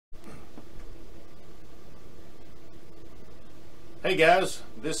Hey guys,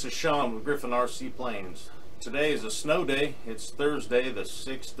 this is Sean with Griffin RC Planes. Today is a snow day. It's Thursday, the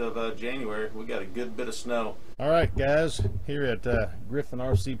 6th of January. We got a good bit of snow. All right guys, here at Griffin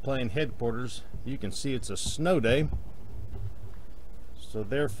RC Plane headquarters, you can see it's a snow day. So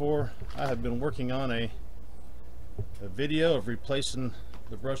therefore, I have been working on a video of replacing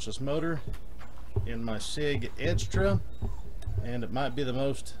the brushless motor in my Sig Edgetra, and it might be the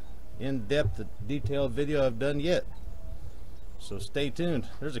most in-depth, detailed video I've done yet. So stay tuned.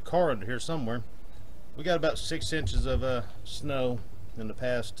 There's a car under here somewhere. We got about 6 inches of snow in the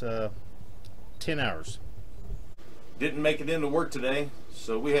past 10 hours. Didn't make it into work today,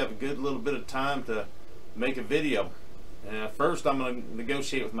 so we have a good little bit of time to make a video. First, I'm going to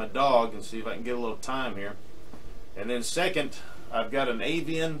negotiate with my dog and see if I can get a little time here. And then second, I've got an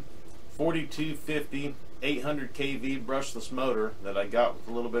Avian 4250 800 kV brushless motor that I got with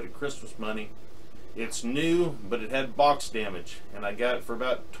a little bit of Christmas money. It's new, but it had box damage, and I got it for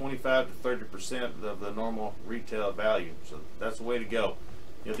about 25 to 30% of the normal retail value. So that's the way to go.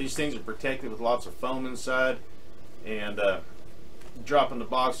 You know, these things are protected with lots of foam inside, and dropping the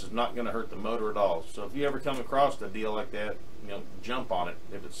box is not going to hurt the motor at all. So if you ever come across a deal like that, you know, jump on it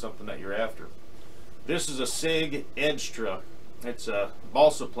if it's something that you're after. This is a Sig Edgetra. It's a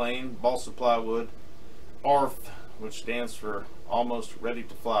balsa plane, balsa plywood, ARF, which stands for almost ready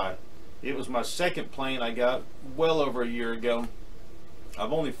to fly. It was my second plane I got well over a year ago.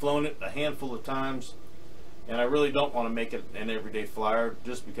 I've only flown it a handful of times, and I really don't want to make it an everyday flyer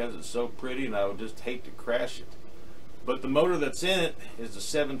just because it's so pretty, and I would just hate to crash it. But the motor that's in it is a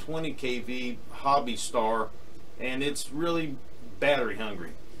 720 kV Hobby Star, and it's really battery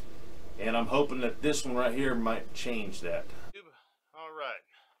hungry. And I'm hoping that this one right here might change that. All right.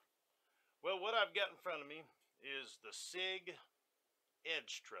 Well, what I've got in front of me is the Sig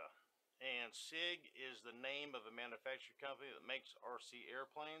Edgetra. And Sig is the name of a manufacturing company that makes RC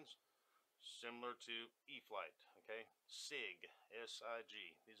airplanes similar to E-flite. Okay, Sig, S-I-G.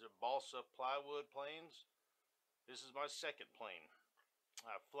 These are balsa plywood planes. This is my second plane.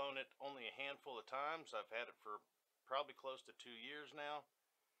 I've flown it only a handful of times. I've had it for probably close to 2 years now.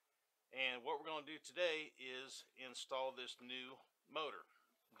 And what we're going to do today is install this new motor.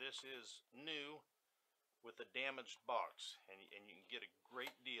 This is new with a damaged box, and you can get a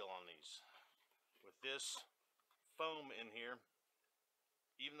great deal on these. With this foam in here,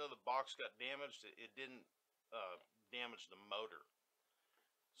 even though the box got damaged, it didn't damage the motor.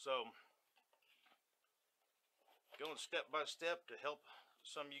 So going step by step to help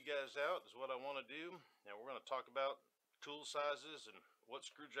some of you guys out is what I want to do. Now we're going to talk about tool sizes and what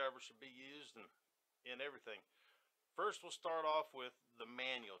screwdrivers should be used and everything. First, we'll start off with the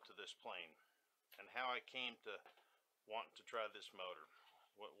manual to this plane and how I came to want to try this motor.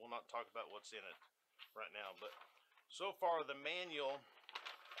 We'll not talk about what's in it right now, but so far the manual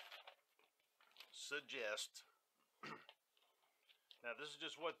suggests now this is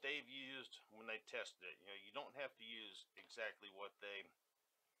just what they've used when they tested it. You know, you don't have to use exactly what they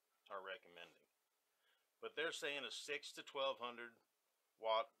are recommending, but they're saying a 6 to 1200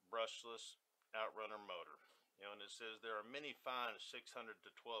 watt brushless Outrunner motor. You know, and it says there are many fine 600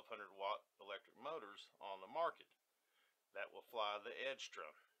 to 1200 watt electric motors on the market that will fly the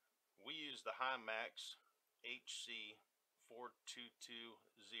Edgetra. We use the Himax HC 4220-770,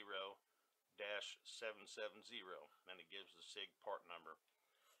 and it gives the SIG part number.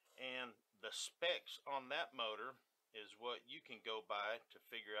 And the specs on that motor is what you can go by to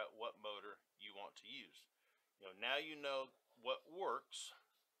figure out what motor you want to use. You know, now you know what works,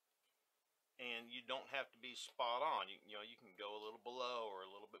 and you don't have to be spot on. You know, you can go a little below or a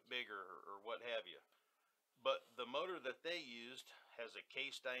little bit bigger or what have you. But the motor that they used has a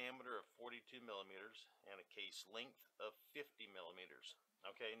case diameter of 42 millimeters and a case length of 50 millimeters.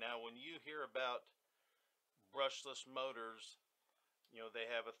 Okay, now when you hear about brushless motors, you know, they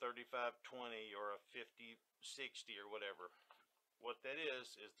have a 3520 or a 5060 or whatever. What that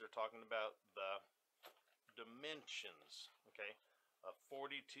is they're talking about the dimensions. Okay, a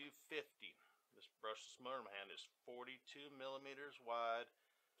 4250. This brushless motor in my hand is 42 millimeters wide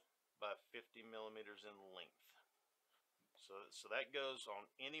by 50 millimeters in length. So that goes on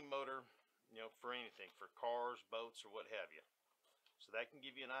any motor, you know, for anything, for cars, boats, or what have you. So that can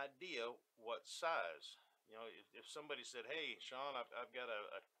give you an idea what size. You know, if somebody said, hey, Sean, I've got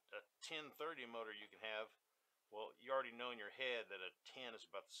a 1030 motor you can have, well, you already know in your head that a 10 is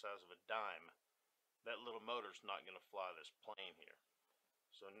about the size of a dime. That little motor's not going to fly this plane here.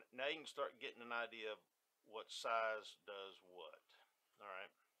 So now you can start getting an idea of what size does what. All right,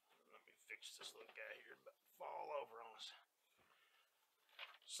 let me fix this little guy here, about to fall over on us.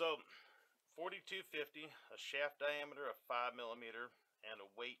 So 4250, a shaft diameter of 5 millimeter, and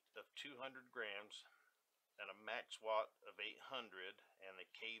a weight of 200 grams, and a max watt of 800, and the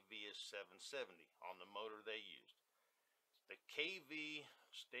kV is 770 on the motor they used. The kV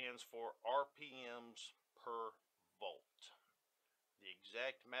stands for RPMs per volt. The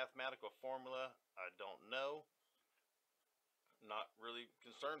exact mathematical formula, I don't know. Not really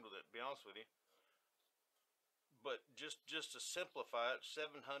concerned with it, to be honest with you. But just to simplify it,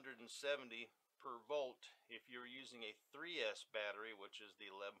 770 per volt. If you're using a 3S battery, which is the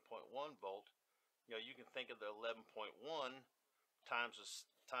 11.1 volt, you know, you can think of the 11.1 times the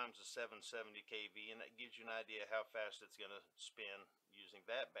 770 kV, and that gives you an idea how fast it's going to spin using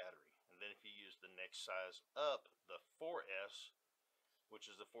that battery. And then if you use the next size up, the 4S, which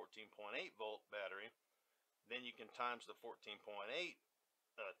is a 14.8 volt battery, then you can times the 14.8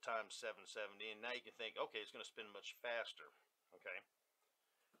 times 770, and now you can think, okay, it's going to spin much faster. Okay,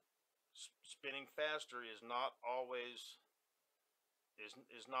 spinning faster is not always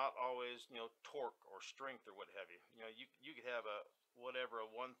you know, torque or strength or what have you. You know, you could have a 1000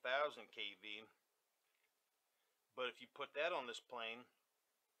 kV, but if you put that on this plane,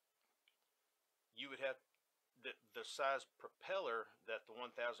 you would have the size propeller that the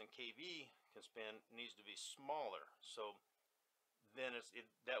 1000 kV can spin needs to be smaller, so then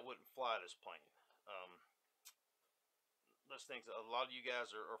that wouldn't fly this plane. Let's think, a lot of you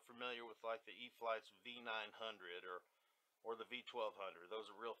guys are familiar with like the E-Flight's V900 or the V1200. Those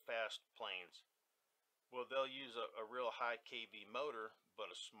are real fast planes. Well, they'll use a real high kV motor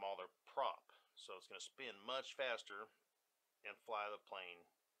but a smaller prop, so it's going to spin much faster and fly the plane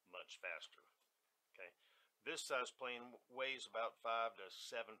much faster. Okay, this size plane weighs about 5 to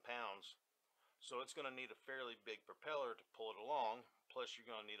 7 pounds, so it's going to need a fairly big propeller to pull it along. Plus you're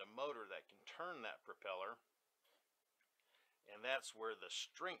going to need a motor that can turn that propeller, and that's where the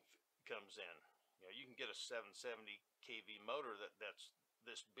strength comes in. You know, you can get a 770 kV motor that's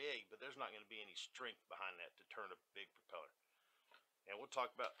this big, but there's not going to be any strength behind that to turn a big propeller. And we'll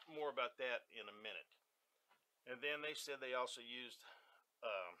talk more about that in a minute. And then they said they also used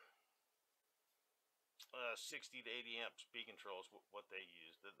 60 to 80 amp speed controls, what they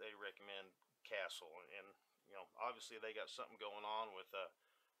use. That they recommend Castle, and you know, obviously they got something going on with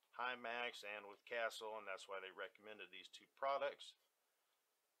Hymax and with Castle, and that's why they recommended these two products.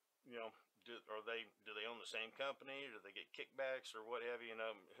 You know, do they own the same company, or do they get kickbacks or what have you? You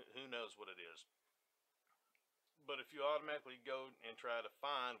know, who knows what it is. But if you automatically go and try to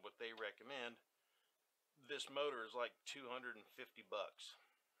find what they recommend, this motor is like 250 bucks.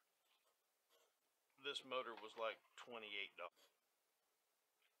 This motor was like $28.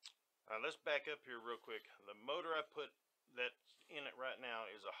 Let's back up here real quick. The motor I put that's in it right now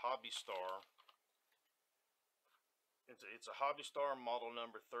is a Hobby Star. It's a Hobby Star model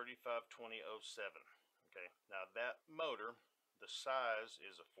number 352007. Okay, now that motor, the size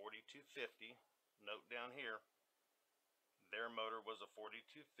is a 4250. Note down here, their motor was a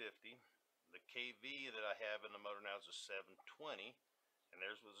 4250. The kV that I have in the motor now is a 720, and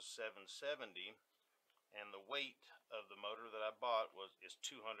theirs was a 770. And the weight of the motor that I bought is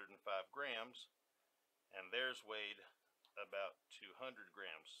 205 grams, and theirs weighed about 200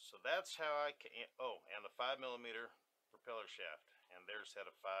 grams. So that's how I can. Oh, and the 5 millimeter propeller shaft, and theirs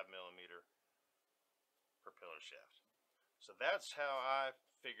had a 5 millimeter propeller shaft. So that's how I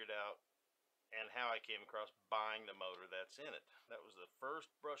figured out and how I came across buying the motor that's in it. That was the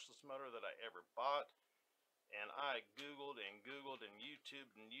first brushless motor that I ever bought, and I Googled and Googled and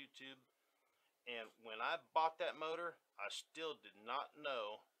YouTubed and YouTubed. And when I bought that motor, I still did not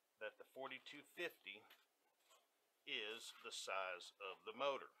know that the 4250 is the size of the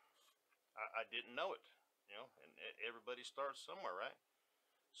motor. I didn't know it, you know, and everybody starts somewhere, right?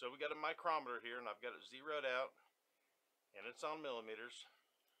 So we got a micrometer here, and I've got it zeroed out, and it's on millimeters.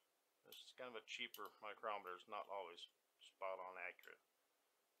 This is kind of a cheaper micrometer. It's not always spot on accurate.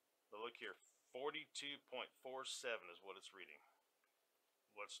 But look here, 42.47 is what it's reading.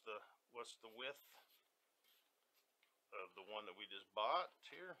 What's the width of the one that we just bought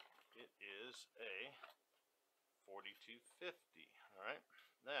here? It is a 4250. All right,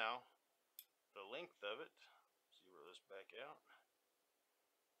 now the length of it, zero this back out,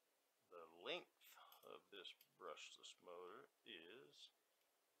 the length of this brushless motor is,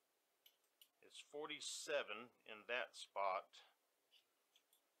 it's 47 in that spot.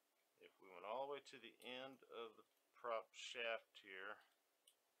 If we went all the way to the end of the prop shaft here,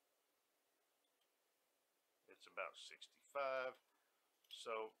 it's about 65.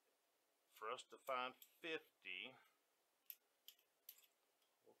 So for us to find 50,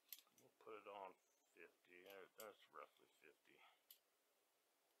 we'll put it on 50. That's roughly 50.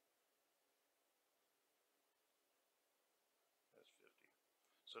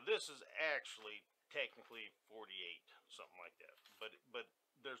 So this is actually technically 48, something like that. But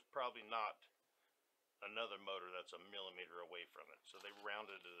there's probably not another motor that's a millimeter away from it. So they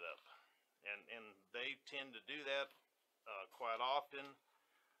rounded it up. And they tend to do that quite often.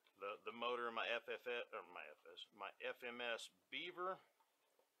 The motor in my my FMS Beaver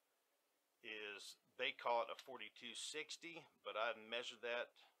is, they call it a 4260, but I've measured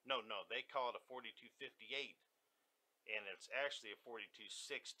that. No, they call it a 4258, and it's actually a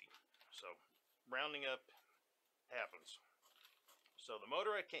 4260. So rounding up happens. So the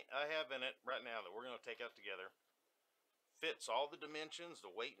motor I have in it right now that we're going to take out together fits all the dimensions, the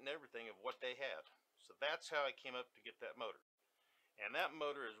weight and everything of what they had. So that's how I came up to get that motor. And that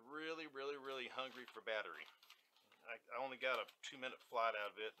motor is really, really, really hungry for battery. I only got a 2-minute flight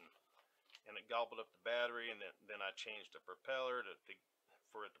out of it, and it gobbled up the battery, and then I changed the propeller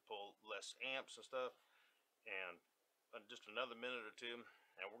for it to pull less amps and stuff. And just another minute or two,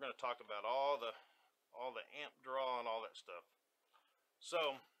 and we're going to talk about all the amp draw and all that stuff.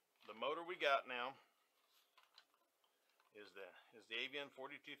 So the motor we got now is the Avian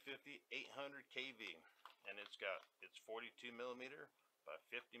 4250 800 kV, and it's 42 millimeter by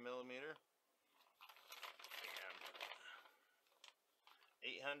 50 millimeter and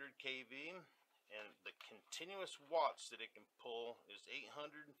 800 kV, and the continuous watts that it can pull is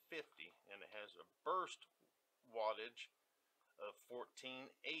 850, and it has a burst wattage of 1480,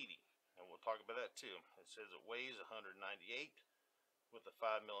 and we'll talk about that too. It says it weighs 198 with a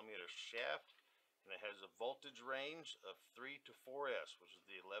 5 millimeter shaft, and it has a voltage range of 3 to 4S, which is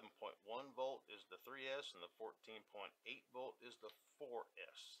the 11.1 volt is the 3S, and the 14.8 volt is the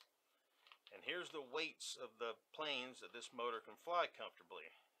 4S. And here's the weights of the planes that this motor can fly comfortably.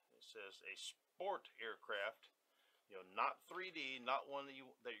 It says a sport aircraft, not 3D, not one that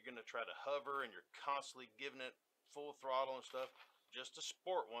you're going to try to hover and you're constantly giving it full throttle and stuff. Just a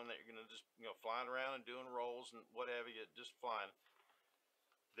sport one that you're going to just flying around and doing rolls and whatever, you just flying.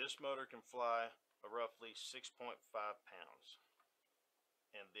 This motor can fly roughly 6.5 pounds.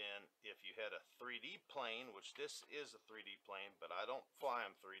 And then if you had a 3D plane, which this is a 3D plane, but I don't fly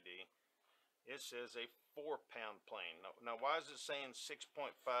them 3D, it says a 4-pound plane. Now why is it saying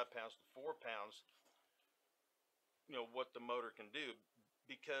 6.5 pounds to 4 pounds? What the motor can do,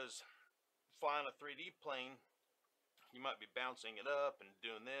 because flying a 3D plane, you might be bouncing it up and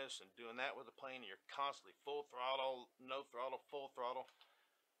doing this and doing that with the plane, and you're constantly full throttle, no throttle, full throttle.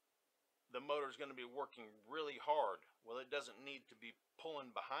 The motor is going to be working really hard. Well, it doesn't need to be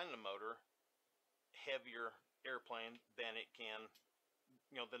pulling behind the motor heavier airplane than it can,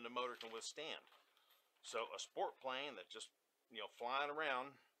 than the motor can withstand. So a sport plane that just, flying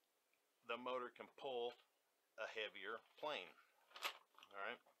around, the motor can pull a heavier plane. All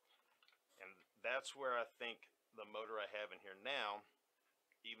right. And that's where I think the motor I have in here now,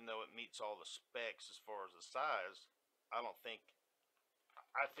 even though it meets all the specs as far as the size, I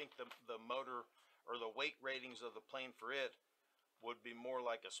think the motor or the weight ratings of the plane for it would be more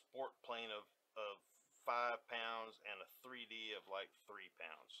like a sport plane of 5 pounds and a 3D of like 3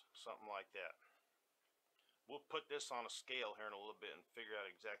 pounds, something like that. We'll put this on a scale here in a little bit and figure out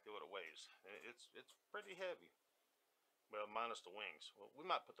exactly what it weighs. It's pretty heavy. Well, minus the wings. Well, we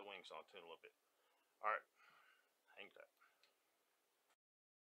might put the wings on too in a little bit. All right, hang tight.